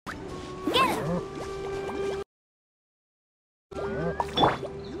Get him!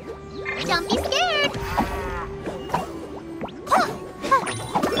 Don't be scared!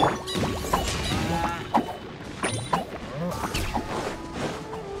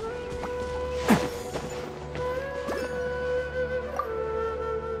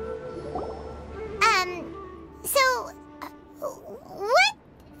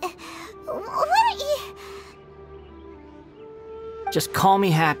 What are you... Just call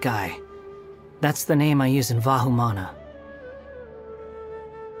me Hat Guy. That's the name I use in Vahumana.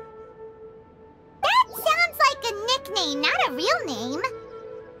 That sounds like a nickname, not a real name.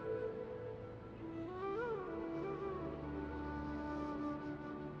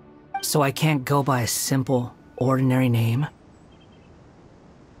 So I can't go by a simple, ordinary name?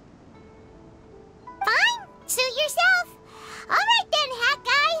 Fine, suit yourself. Alright then, Hat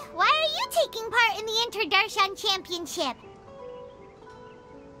Guy. Why are you taking part in the Inter-Darshan Championship?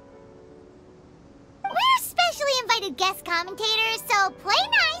 We're specially invited guest commentators, so play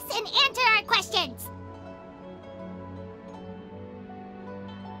nice and answer our questions.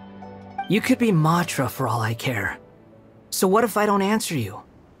 You could be Matra for all I care. So what if I don't answer you?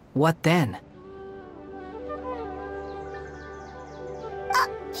 What then?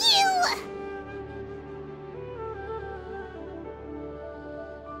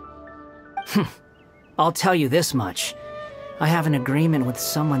 I'll tell you this much. I have an agreement with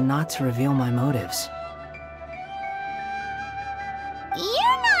someone not to reveal my motives.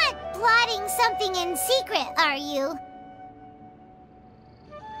 You're not plotting something in secret, are you?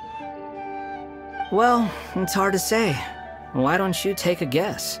 Well, it's hard to say. Why don't you take a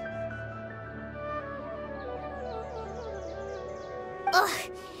guess? Ugh,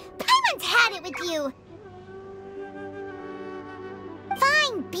 Paimon's had it with you.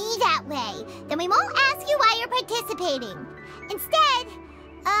 Fine, be that way. Then we won't ask you why you're participating. Instead,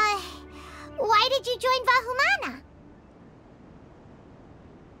 why did you join Vahumana?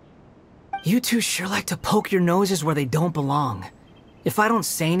 You two sure like to poke your noses where they don't belong. If I don't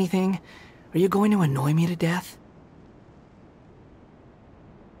say anything, are you going to annoy me to death?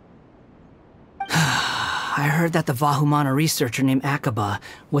 I heard that the Vahumana researcher named Akaba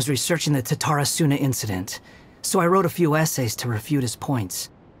was researching the Tatarasuna incident, so I wrote a few essays to refute his points.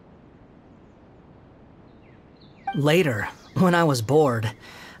 Later, when I was bored,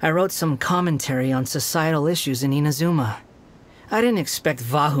 I wrote some commentary on societal issues in Inazuma. I didn't expect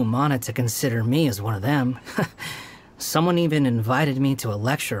Vahumana to consider me as one of them. Someone even invited me to a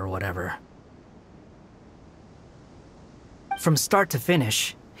lecture or whatever. From start to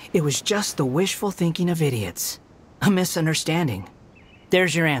finish, it was just the wishful thinking of idiots. A misunderstanding.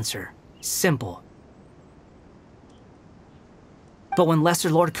 There's your answer. Simple. But when Lesser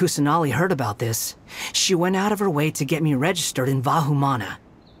Lord Kusanali heard about this, she went out of her way to get me registered in Vahumana.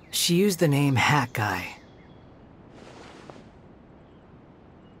 She used the name Hat Guy.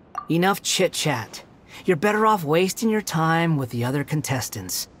 Enough chit-chat. You're better off wasting your time with the other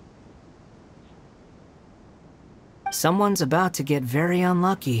contestants. Someone's about to get very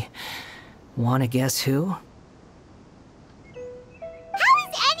unlucky. Wanna guess who? How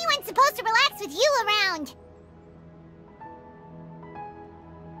is anyone supposed to relax with you around?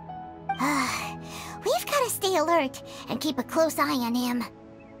 We've got to stay alert and keep a close eye on him.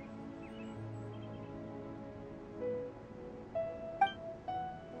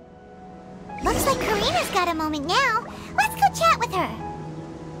 Looks like Karina's got a moment now. Let's go chat with her.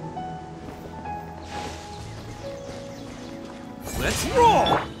 Let's roll!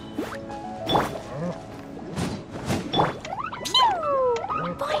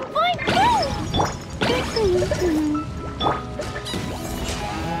 Boing, boing, boing!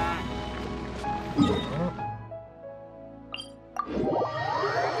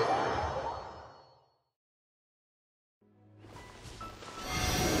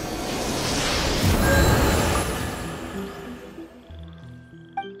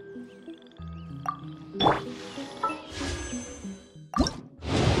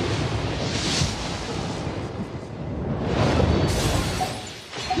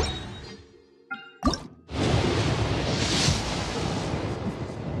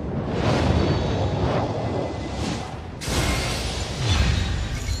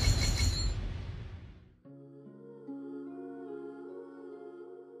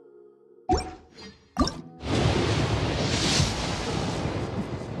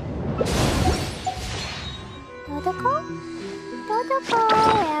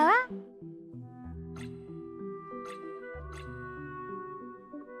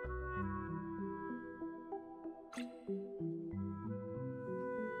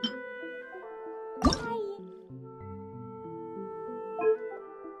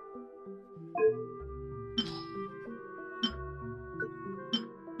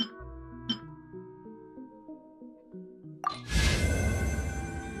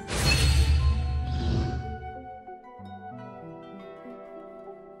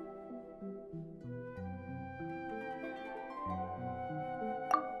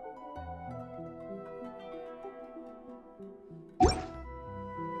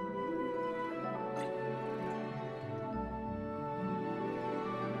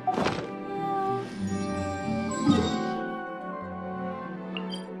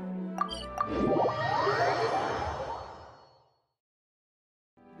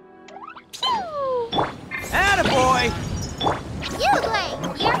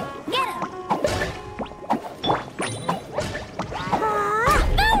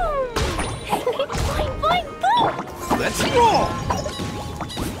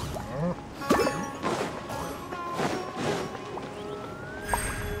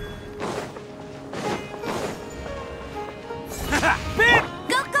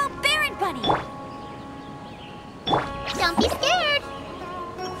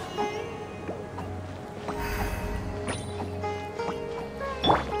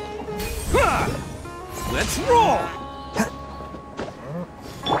 Let's roll!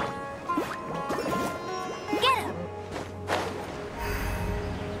 Get him!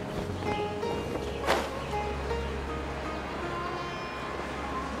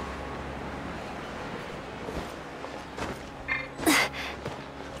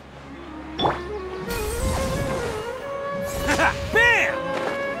 Bam!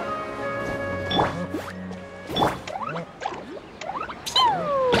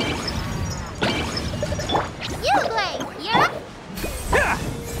 You, Blake, you're up. Yeah!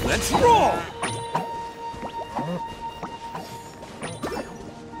 Let's roll!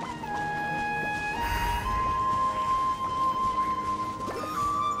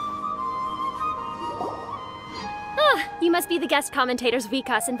 Ah, you must be the guest commentators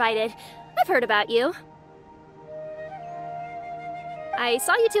Vikas invited. I've heard about you. I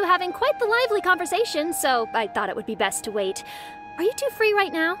saw you two having quite the lively conversation, so I thought it would be best to wait. Are you two free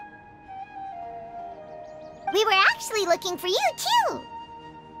right now? We were actually looking for you, too.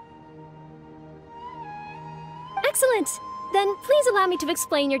 Excellent! Then please allow me to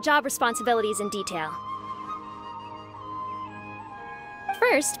explain your job responsibilities in detail.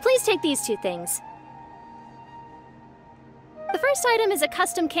 First, please take these two things. The first item is a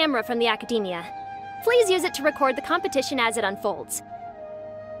custom camera from the Academia. Please use it to record the competition as it unfolds.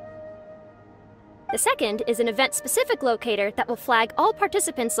 The second is an event-specific locator that will flag all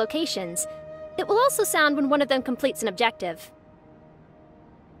participants' locations. It will also sound when one of them completes an objective.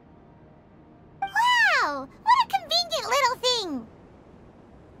 Wow! What a convenient little thing!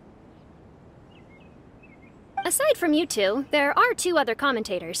 Aside from you two, there are two other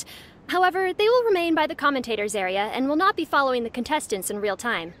commentators. However, they will remain by the commentators area and will not be following the contestants in real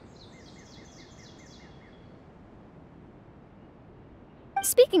time.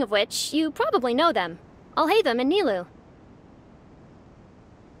 Speaking of which, you probably know them. Alhaitham and Nilu.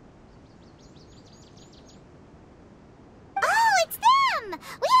 Oh, it's them!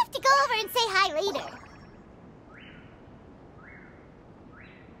 We have to go over and say hi later.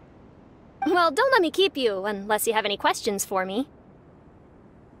 Well, don't let me keep you, unless you have any questions for me.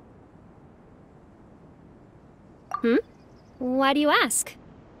 Why do you ask?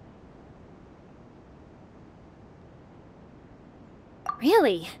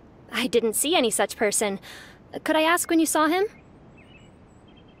 Really? I didn't see any such person. Could I ask when you saw him?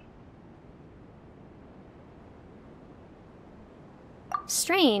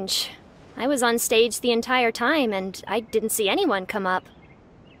 Strange. I was on stage the entire time, and I didn't see anyone come up.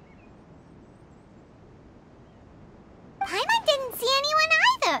 Paimon didn't see anyone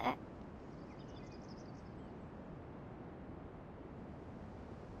either.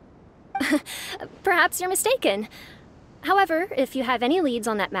 Perhaps you're mistaken. However, if you have any leads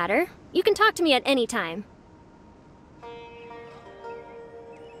on that matter, you can talk to me at any time.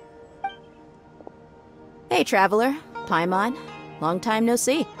 Hey, Traveler. Paimon. Long time no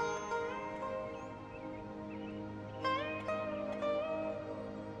see.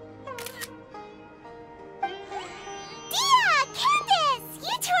 Dia! Candace!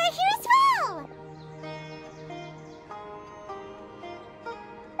 You two are here as well!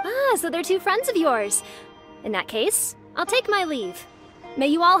 Ah, so they're two friends of yours. In that case, I'll take my leave. May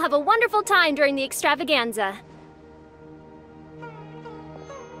you all have a wonderful time during the extravaganza.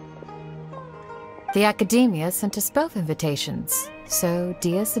 The Academia sent us both invitations, so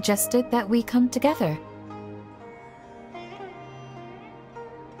Dia suggested that we come together.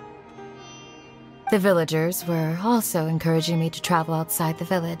 The villagers were also encouraging me to travel outside the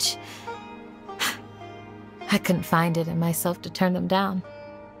village. I couldn't find it in myself to turn them down.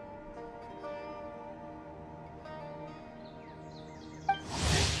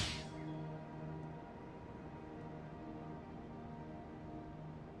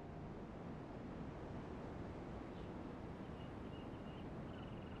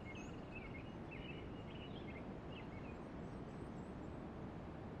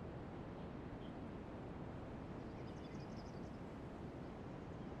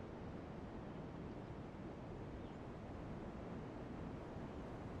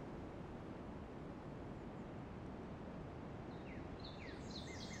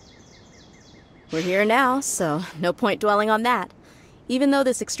 We're here now, so no point dwelling on that. Even though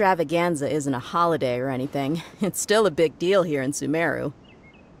this extravaganza isn't a holiday or anything, it's still a big deal here in Sumeru.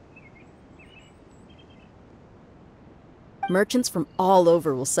 Merchants from all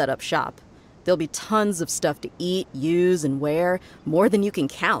over will set up shop. There'll be tons of stuff to eat, use, and wear, more than you can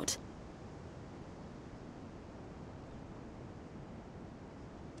count.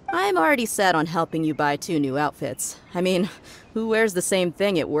 I'm already set on helping you buy 2 new outfits. I mean, who wears the same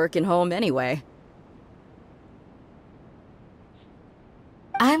thing at work and home anyway?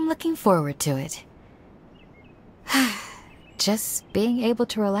 I'm looking forward to it. Just being able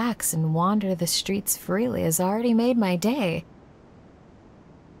to relax and wander the streets freely has already made my day.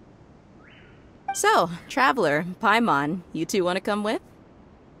 So, Traveler, Paimon, you two want to come with?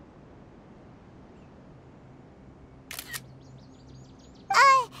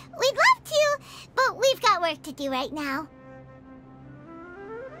 We'd love to, but we've got work to do right now.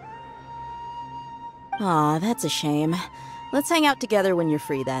 Aw, that's a shame. Let's hang out together when you're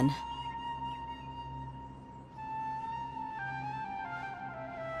free then.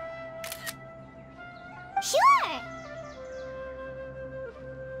 Sure!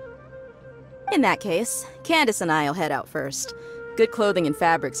 In that case, Candace and I'll head out first. Good clothing and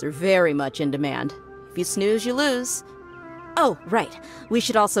fabrics are very much in demand. If you snooze, you lose. Oh, right. We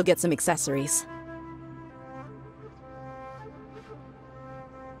should also get some accessories.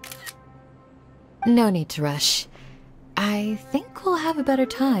 No need to rush. I think we'll have a better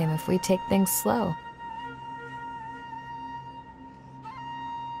time if we take things slow.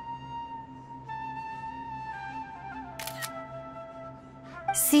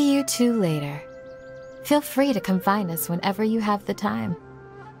 See you two later. Feel free to come find us whenever you have the time.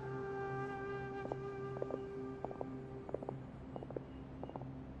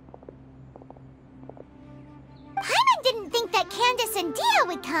 Paimon didn't think that Candace and Dia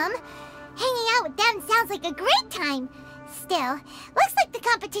would come. Hanging out with them sounds like a great time. Still, looks like the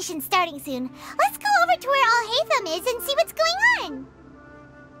competition's starting soon. Let's go over to where Alhaitham is and see what's going on.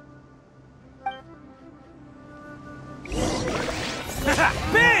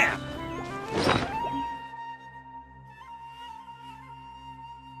 Bam!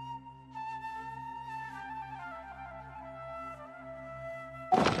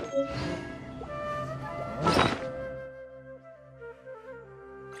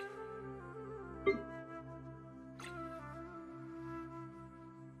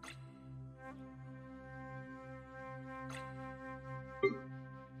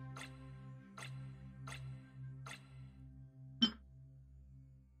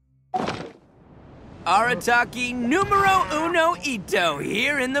 Arataki numero uno Ito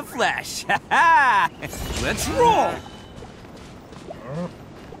here in the flesh. Ha ha! Let's roll!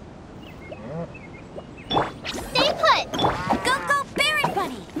 Stay put! Go, go, Baron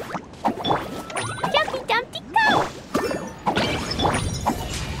Bunny! Jumpy Dumpty, go!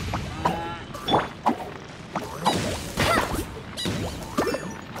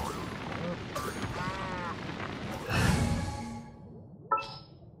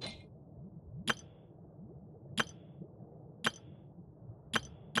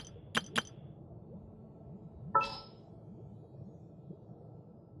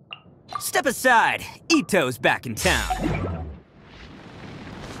 Step aside. Ito's back in town.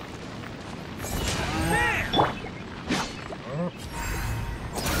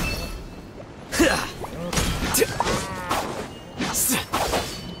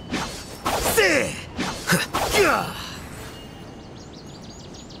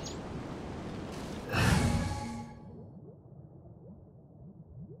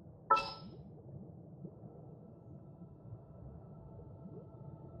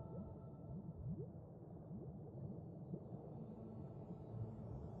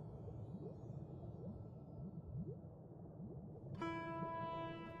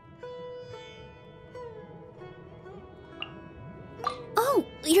 Oh,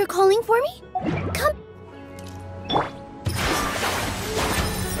 you're calling for me? Come.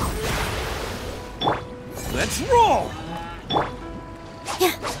 Let's roll!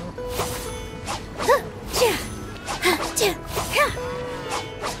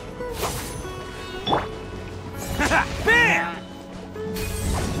 Bam!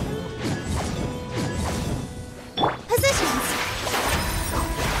 Positions!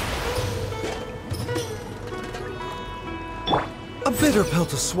 A bitter pill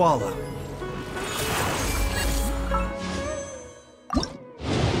to swallow.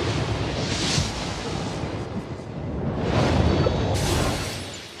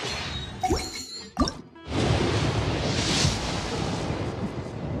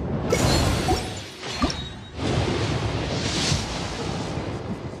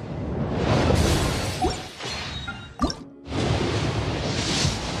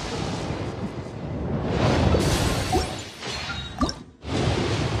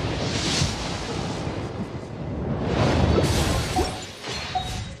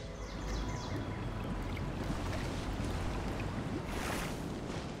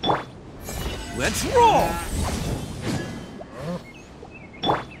 Let's roll!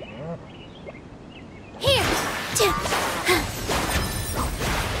 Here!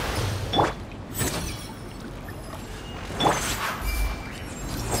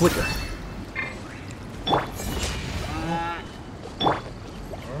 Quicker.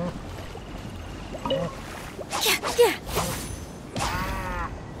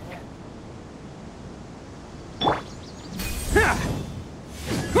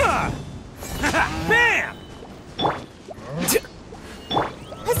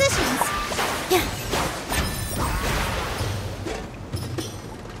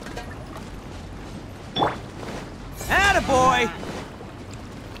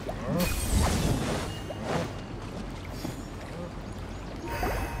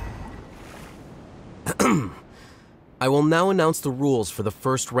 I will now announce the rules for the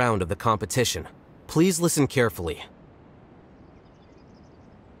first round of the competition. Please listen carefully.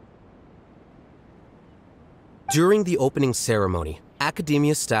 During the opening ceremony,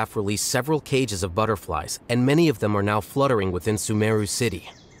 Academia staff released several cages of butterflies, and many of them are now fluttering within Sumeru City.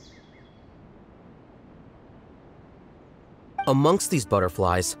 Amongst these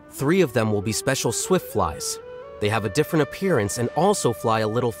butterflies, 3 of them will be special swift flies. They have a different appearance and also fly a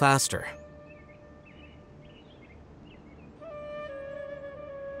little faster.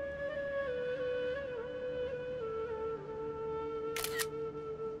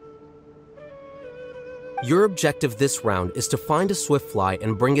 Your objective this round is to find a swift fly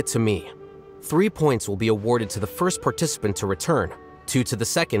and bring it to me. 3 points will be awarded to the first participant to return, 2 to the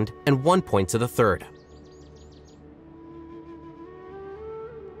second, and 1 point to the third.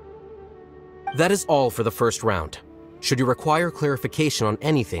 That is all for the first round. Should you require clarification on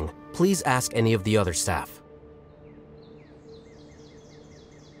anything, please ask any of the other staff.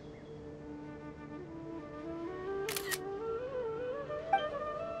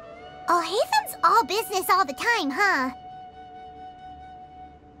 Alhaitham's all business all the time, huh?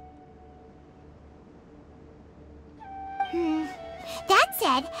 That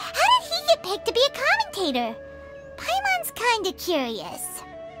said, how did he get picked to be a commentator? Paimon's kinda curious.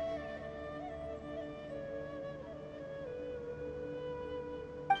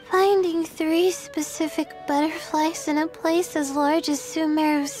 Finding 3 specific butterflies in a place as large as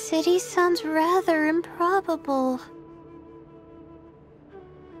Sumeru City sounds rather improbable.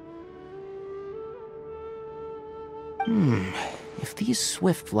 If these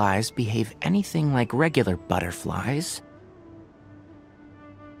swift flies behave anything like regular butterflies...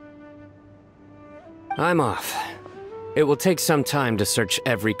 I'm off. It will take some time to search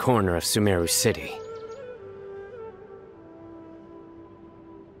every corner of Sumeru City.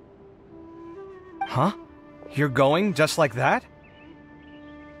 Huh? You're going just like that?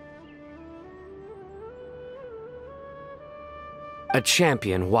 A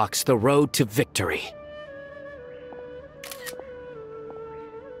champion walks the road to victory.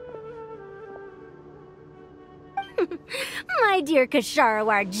 My dear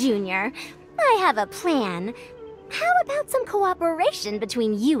Kasharawar Jr., I have a plan. How about some cooperation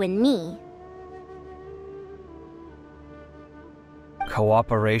between you and me?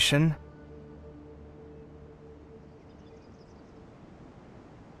 Cooperation?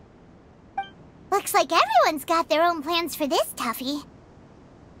 Looks like everyone's got their own plans for this toughie.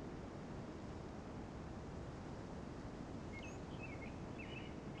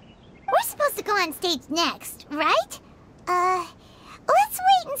 We're supposed to go on stage next, right? Let's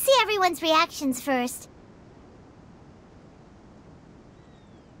wait and see everyone's reactions first.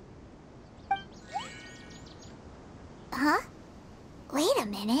 Huh? Wait a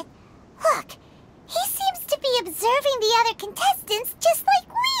minute. Look, he seems to be observing the other contestants just like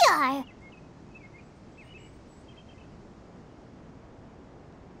we are.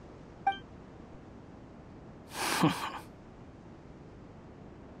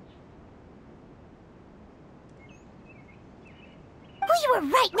 We were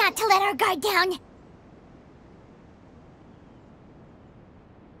right not to let our guard down.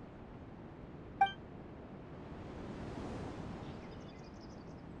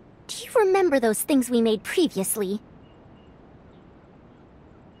 Do you remember those things we made previously?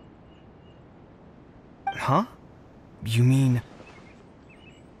 Huh? You mean...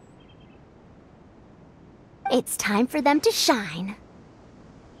 It's time for them to shine.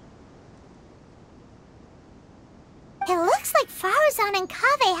 It looks like Faruzan and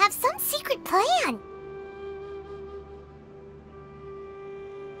Kaveh have some secret plan.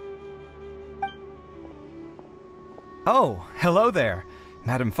 Oh, hello there.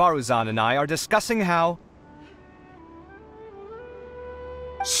 Madame Faruzan and I are discussing how...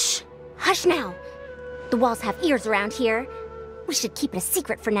 Shh! Hush now! The walls have ears around here. We should keep it a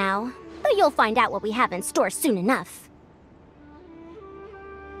secret for now, but you'll find out what we have in store soon enough.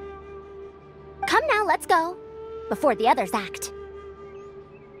 Come now, let's go. Before the others act.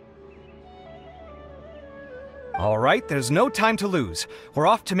 All right, there's no time to lose. We're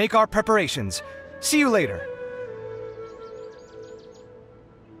off to make our preparations. See you later.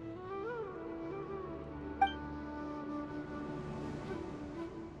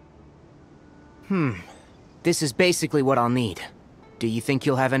 This is basically what I'll need. Do you think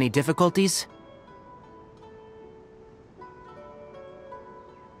you'll have any difficulties?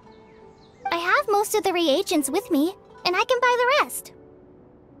 I have most of the reagents with me, and I can buy the rest.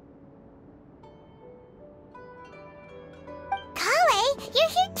 Kale, you're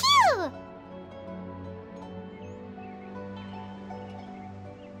here too!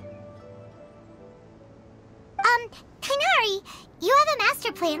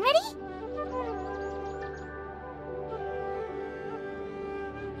 your plan ready?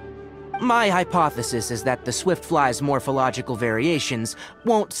 My hypothesis is that the Swiftfly's morphological variations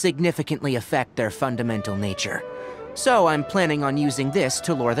won't significantly affect their fundamental nature. So I'm planning on using this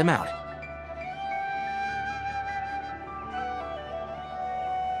to lure them out.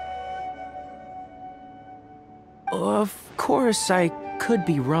 Of course, I could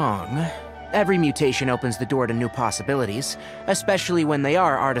be wrong. Every mutation opens the door to new possibilities, especially when they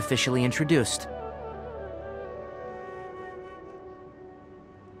are artificially introduced.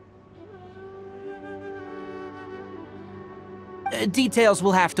 Details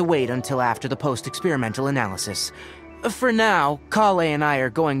will have to wait until after the post-experimental analysis. For now, Kale and I are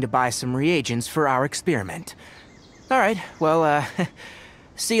going to buy some reagents for our experiment. Alright, well,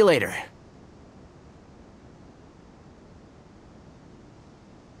 see you later.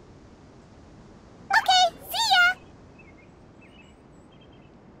 Okay, see ya!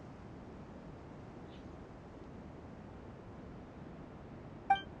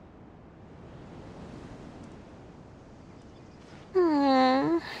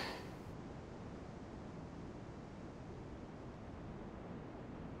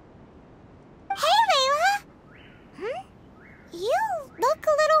 Hey, Layla! You look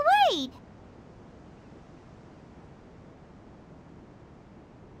a little worried.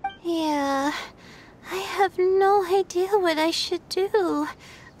 Yeah, I have no idea what I should do.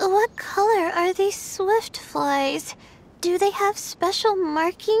 What color are these swift flies? Do they have special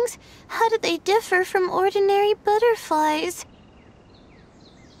markings? How do they differ from ordinary butterflies?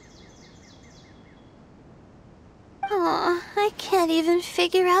 Aw, I can't even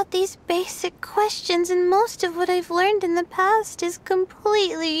figure out these basic questions, and most of what I've learned in the past is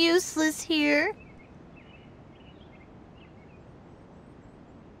completely useless here.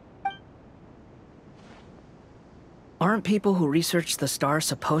 Aren't people who research the stars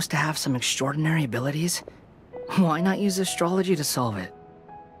supposed to have some extraordinary abilities? Why not use astrology to solve it?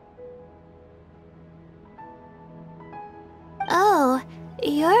 Oh,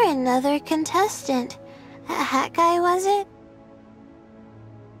 you're another contestant. Hat guy, was it?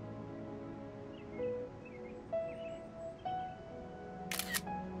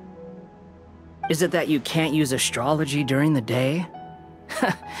 Is it that you can't use astrology during the day?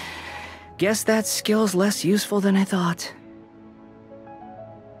 Guess that skill's less useful than I thought.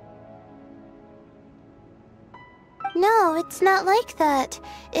 No, it's not like that.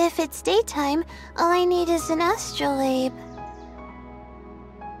 If it's daytime, all I need is an astrolabe.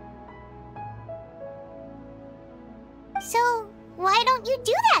 So, why don't you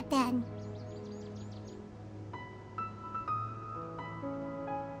do that then?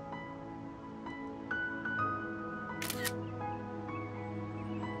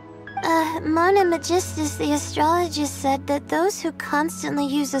 Mona Magistus the astrologist said that those who constantly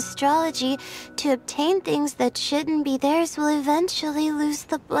use astrology to obtain things that shouldn't be theirs will eventually lose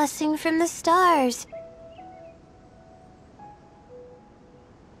the blessing from the stars.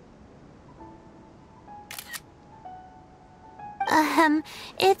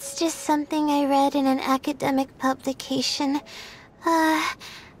 It's just something I read in an academic publication. I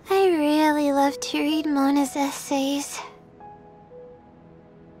really love to read Mona's essays.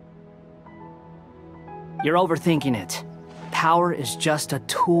 You're overthinking it. Power is just a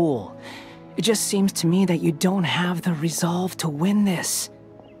tool. It just seems to me that you don't have the resolve to win this.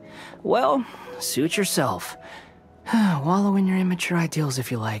 Well, suit yourself. Wallow in your immature ideals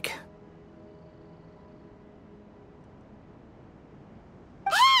if you like.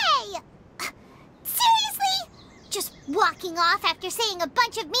 Hey! Seriously? Just walking off after saying a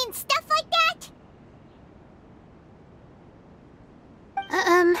bunch of mean stuff like that?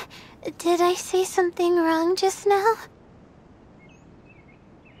 Did I say something wrong just now?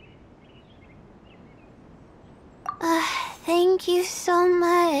 Thank you so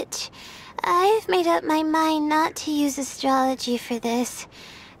much. I've made up my mind not to use astrology for this.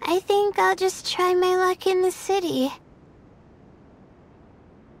 I think I'll just try my luck in the city.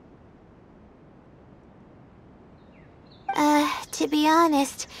 To be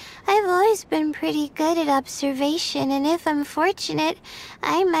honest, I've always been pretty good at observation, and if I'm fortunate,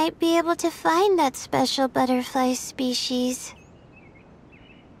 I might be able to find that special butterfly species.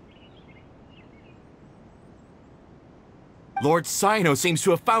 Lord Cyno seems to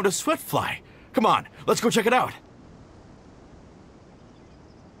have found a swiftfly. Come on, let's go check it out.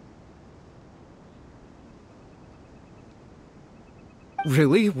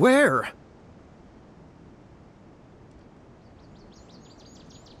 Really? Where?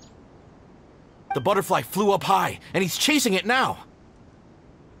 The butterfly flew up high, and he's chasing it now.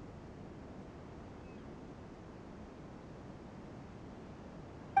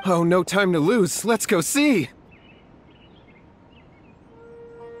 Oh, no time to lose. Let's go see!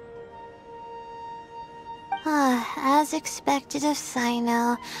 As expected of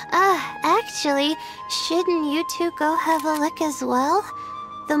Sino. Actually, shouldn't you two go have a look as well?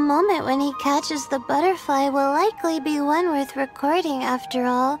 The moment when he catches the butterfly will likely be one worth recording after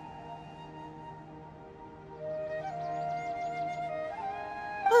all.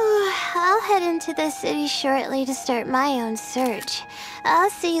 I'll head into the city shortly to start my own search. I'll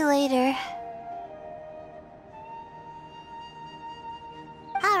see you later.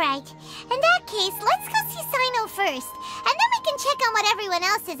 Alright, in that case, let's go see Sino first, and then we can check on what everyone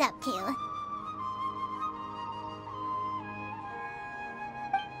else is up to.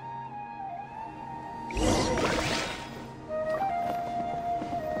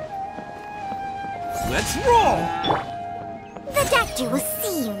 Let's roll! The doctor will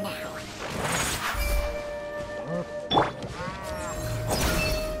see you now.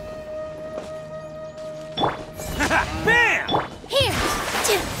 Bam! Here!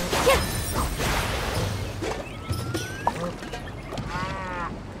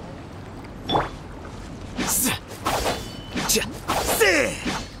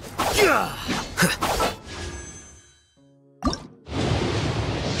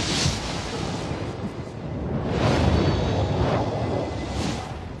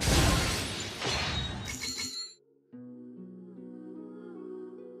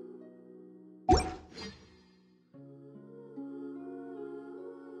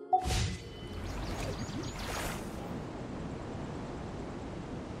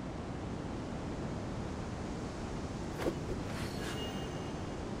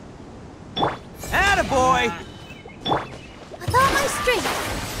 Attaboy! With all my strength!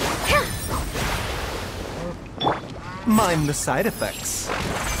 Mind the side effects.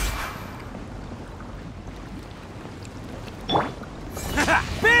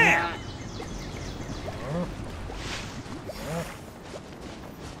 Bam!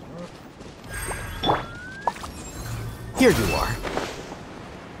 Here you are.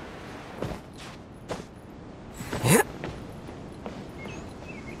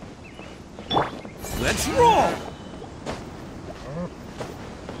 Let's roll!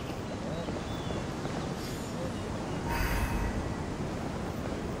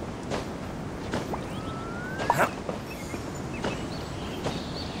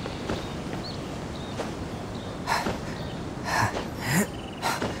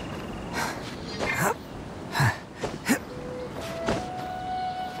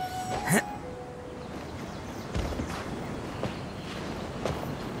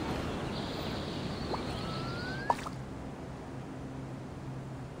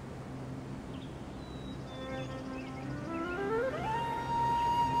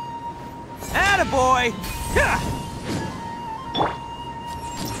 Attaboy!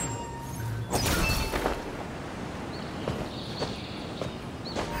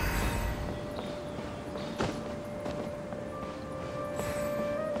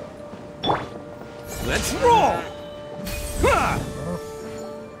 Let's roll!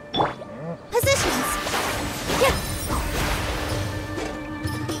 Positions!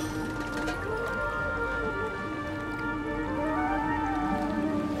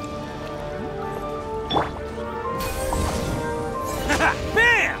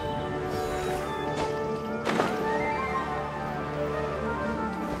 Bam!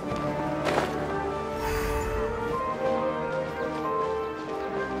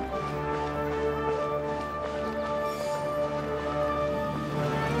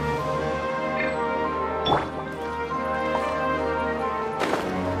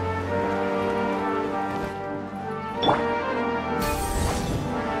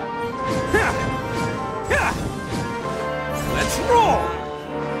 Let's roll!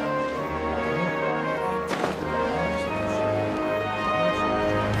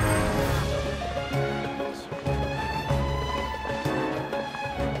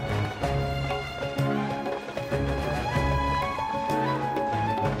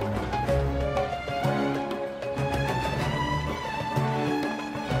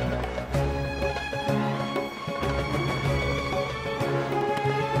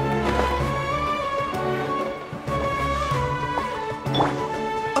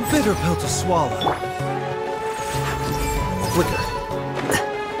 A bitter pill to swallow. Quicker.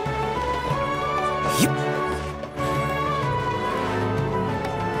 Yep.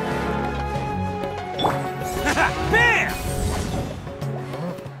 Bam!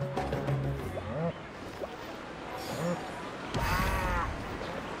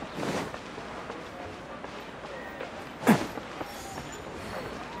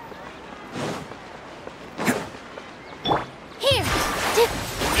 Here!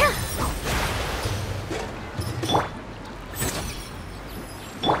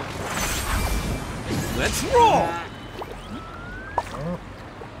 Let's roll!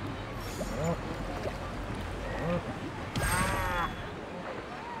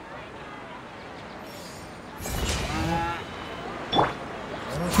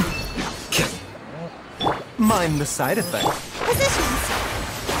 Mind the side effect. Positions.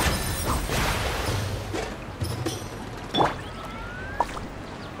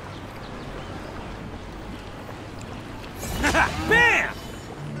 Bam!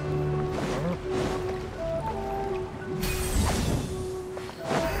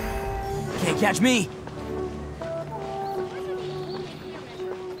 Can't catch me.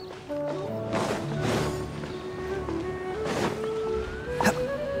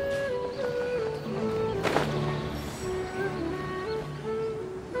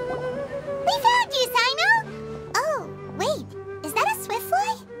 We found you, Sino! Oh, wait. Is that a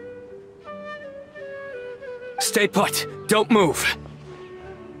swiftfly? Stay put. Don't move.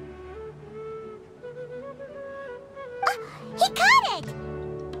 He caught it!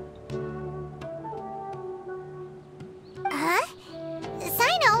 Huh?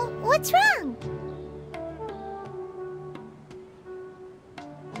 Sino, what's wrong?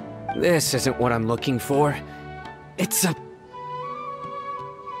 This isn't what I'm looking for. It's a...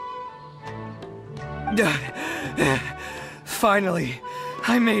 Finally,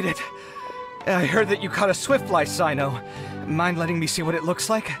 I made it. I heard that you caught a swiftfly, Sino. Mind letting me see what it looks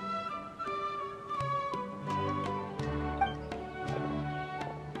like?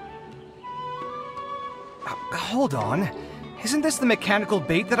 Hold on. Isn't this the mechanical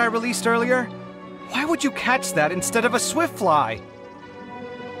bait that I released earlier? Why would you catch that instead of a swiftfly?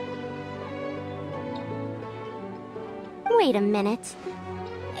 Wait a minute.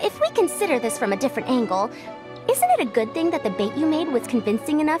 If we consider this from a different angle, isn't it a good thing that the bait you made was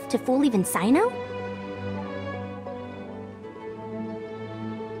convincing enough to fool even Sino?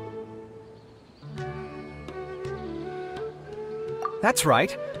 That's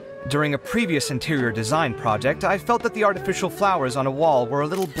right. During a previous interior design project, I felt that the artificial flowers on a wall were a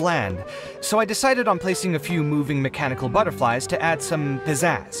little bland, so I decided on placing a few moving mechanical butterflies to add some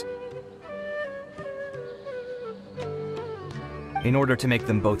pizzazz. In order to make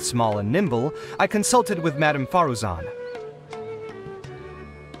them both small and nimble, I consulted with Madame Faruzan.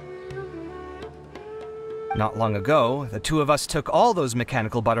 Not long ago, the two of us took all those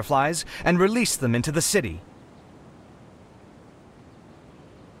mechanical butterflies and released them into the city.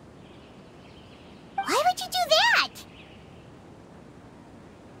 Why would you do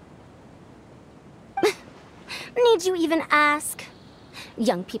that? Need you even ask?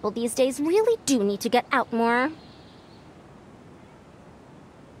 Young people these days really do need to get out more.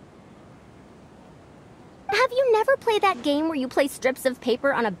 Have you never played that game where you place strips of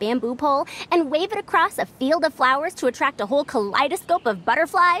paper on a bamboo pole and wave it across a field of flowers to attract a whole kaleidoscope of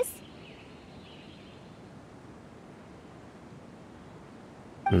butterflies?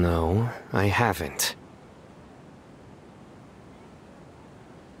 No, I haven't.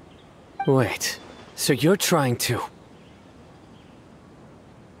 Wait, so you're trying to...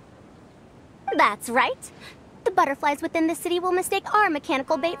 That's right. The butterflies within the city will mistake our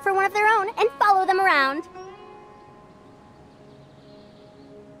mechanical bait for one of their own and follow them around.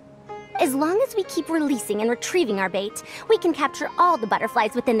 As long as we keep releasing and retrieving our bait, we can capture all the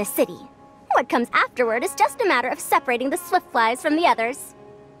butterflies within the city. What comes afterward is just a matter of separating the swiftflies from the others.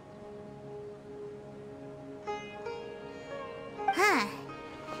 Huh.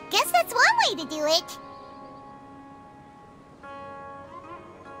 Guess that's one way to do it.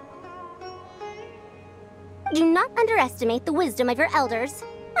 Do not underestimate the wisdom of your elders.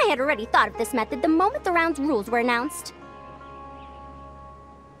 I had already thought of this method the moment the round's rules were announced.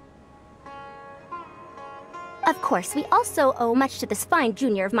 Of course, we also owe much to this fine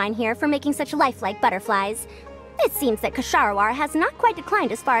junior of mine here for making such lifelike butterflies. It seems that Kasharawar has not quite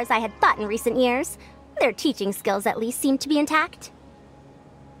declined as far as I had thought in recent years. Their teaching skills at least seem to be intact.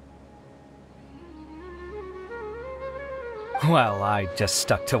 Well, I just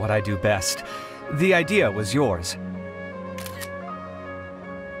stuck to what I do best. The idea was yours.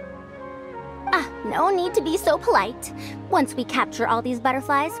 No need to be so polite. Once we capture all these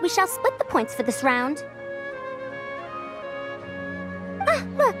butterflies, we shall split the points for this round.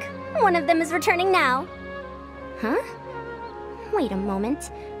 Look! One of them is returning now. Huh? Wait a moment.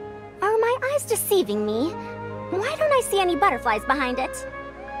 Are my eyes deceiving me? Why don't I see any butterflies behind it?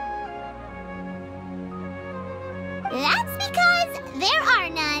 That's because there are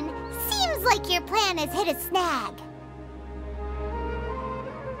none. Seems like your plan has hit a snag.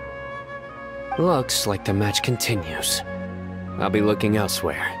 Looks like the match continues. I'll be looking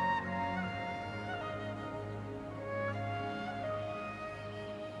elsewhere.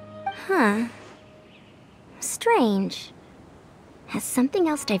 Huh. Strange. Has something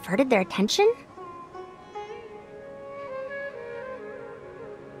else diverted their attention?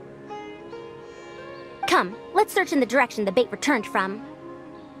 Come, let's search in the direction the bait returned from.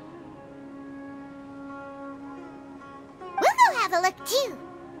 We'll go have a look too.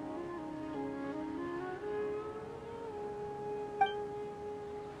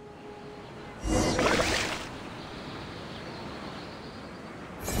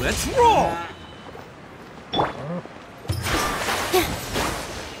 Let's roll!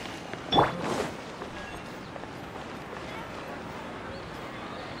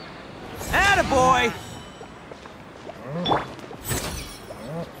 Attaboy!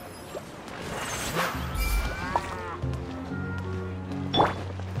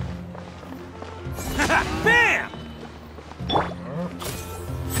 Bam!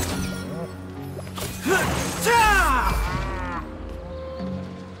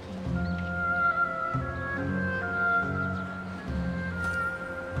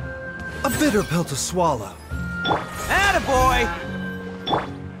 A bitter pill to swallow. Attaboy!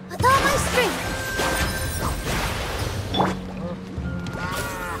 With all my strength!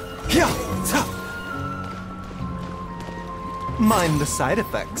 Mind the side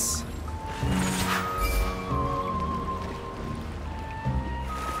effects.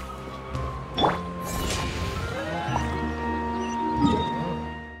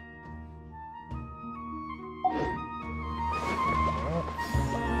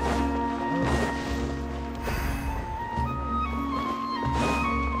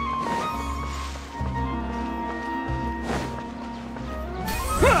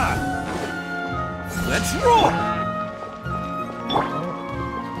 Let's roll!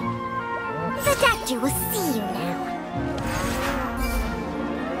 The doctor will see you now.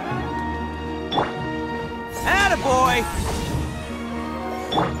 Attaboy!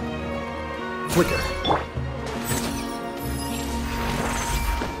 Flicker.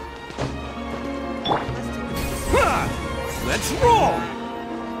 Let's roll!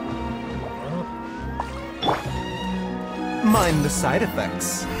 Mind the side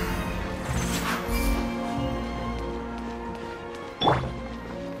effects.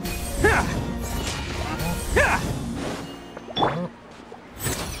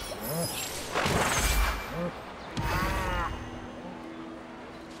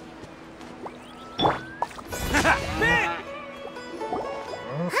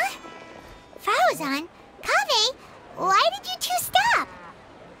 Huh? Frozone? Kaveh? Why did you two stop?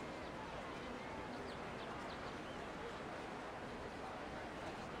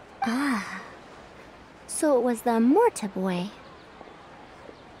 Ah. So it was the Morta boy.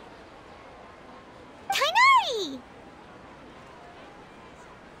 Tainari!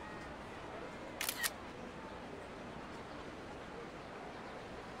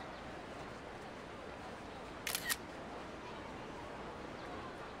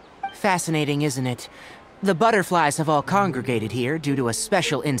 Fascinating, isn't it? The butterflies have all congregated here due to a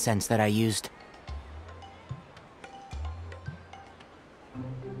special incense that I used.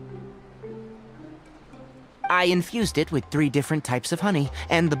 I infused it with 3 different types of honey,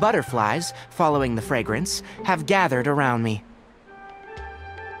 and the butterflies, following the fragrance, have gathered around me.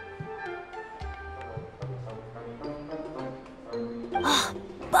 Oh,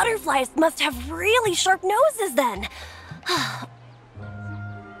 butterflies must have really sharp noses then.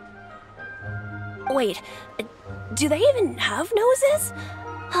 Wait, do they even have noses?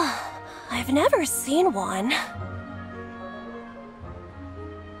 I've never seen one.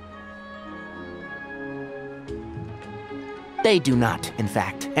 They do not, in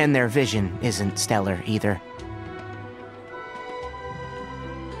fact, and their vision isn't stellar either.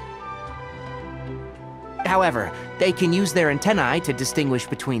 However, they can use their antennae to distinguish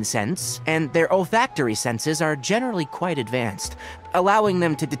between scents, and their olfactory senses are generally quite advanced, allowing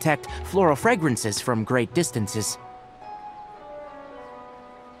them to detect floral fragrances from great distances.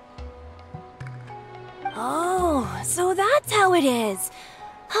 Oh, so that's how it is.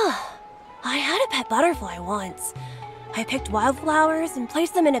 I had a pet butterfly once. I picked wildflowers and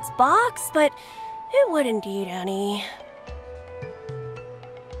placed them in its box, but it wouldn't eat any.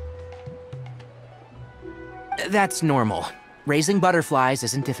 That's normal. Raising butterflies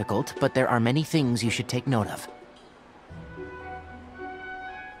isn't difficult, but there are many things you should take note of.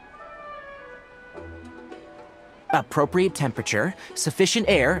 Appropriate temperature, sufficient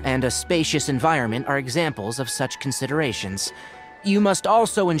air, and a spacious environment are examples of such considerations. You must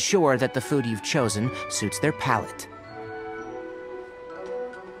also ensure that the food you've chosen suits their palate.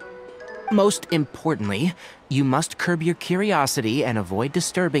 Most importantly, you must curb your curiosity and avoid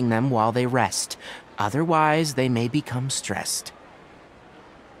disturbing them while they rest. Otherwise, they may become stressed.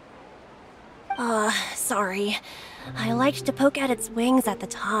 Sorry. I liked to poke at its wings at the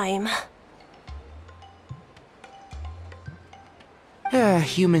time.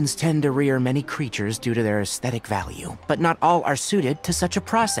 Humans tend to rear many creatures due to their aesthetic value, but not all are suited to such a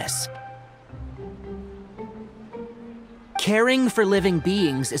process. Caring for living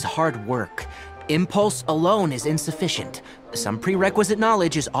beings is hard work. Impulse alone is insufficient. Some prerequisite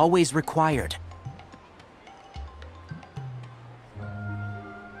knowledge is always required.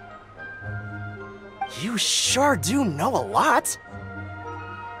 You sure do know a lot.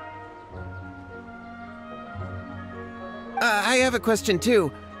 I have a question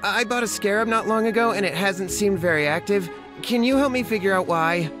too. I bought a scarab not long ago and it hasn't seemed very active. Can you help me figure out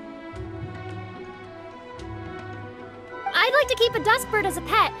why? I'd like to keep a dustbird as a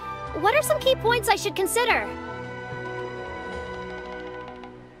pet. What are some key points I should consider?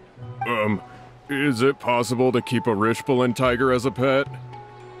 Is it possible to keep a Rishbalin tiger as a pet?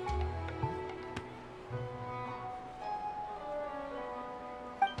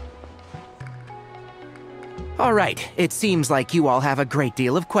 All right, it seems like you all have a great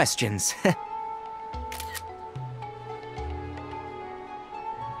deal of questions.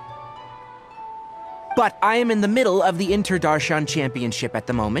 But I am in the middle of the Inter-Darshan Championship at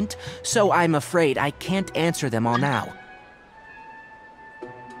the moment, so I'm afraid I can't answer them all now.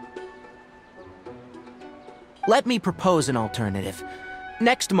 Let me propose an alternative.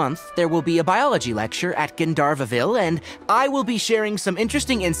 Next month, there will be a biology lecture at Gandharvaville, and I will be sharing some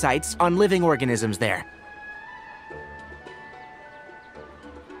interesting insights on living organisms there.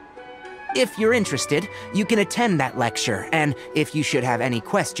 If you're interested, you can attend that lecture, and if you should have any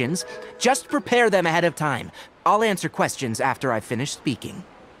questions, just prepare them ahead of time. I'll answer questions after I've finished speaking.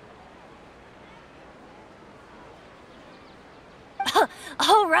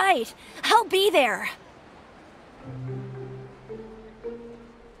 All right, I'll be there.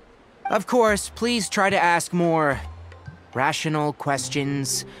 Of course, please try to ask more rational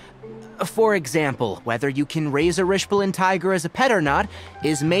questions. For example, whether you can raise a Rishbalin tiger as a pet or not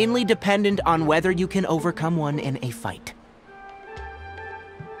is mainly dependent on whether you can overcome one in a fight.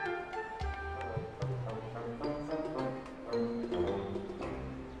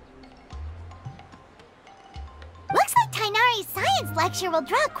 Looks like Tainari's science lecture will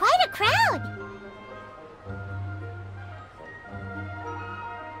draw quite a crowd.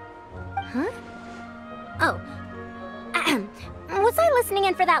 Huh? Oh. Was I listening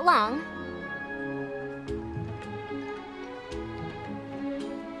in for that long?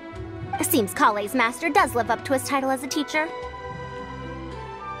 Seems Kale's master does live up to his title as a teacher.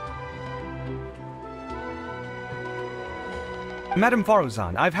 Madame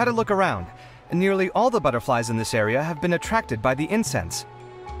Faruzan, I've had a look around. Nearly all the butterflies in this area have been attracted by the incense.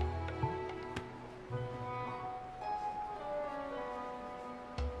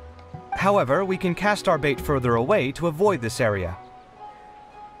 However, we can cast our bait further away to avoid this area.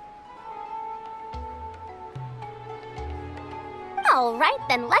 All right,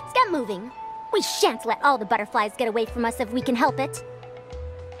 then let's get moving. We shan't let all the butterflies get away from us if we can help it.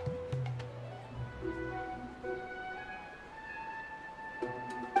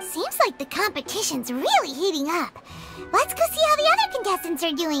 Seems like the competition's really heating up. Let's go see how the other contestants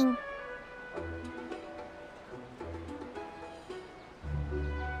are doing.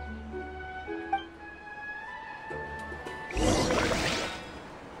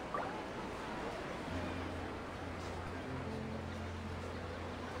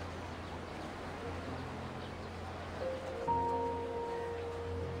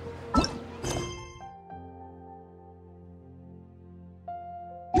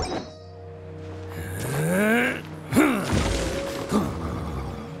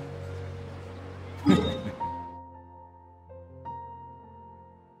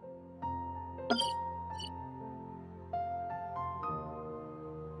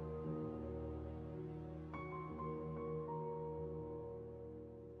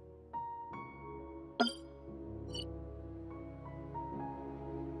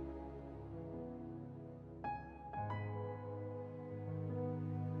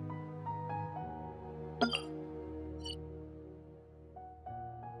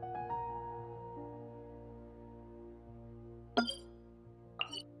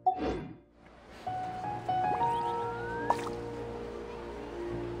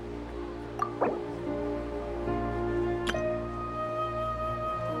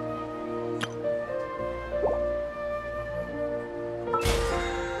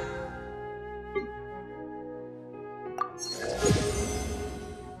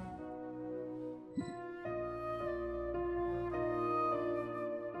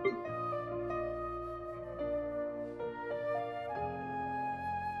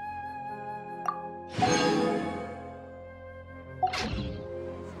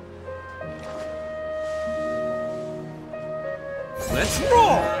 Let's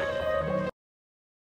roll!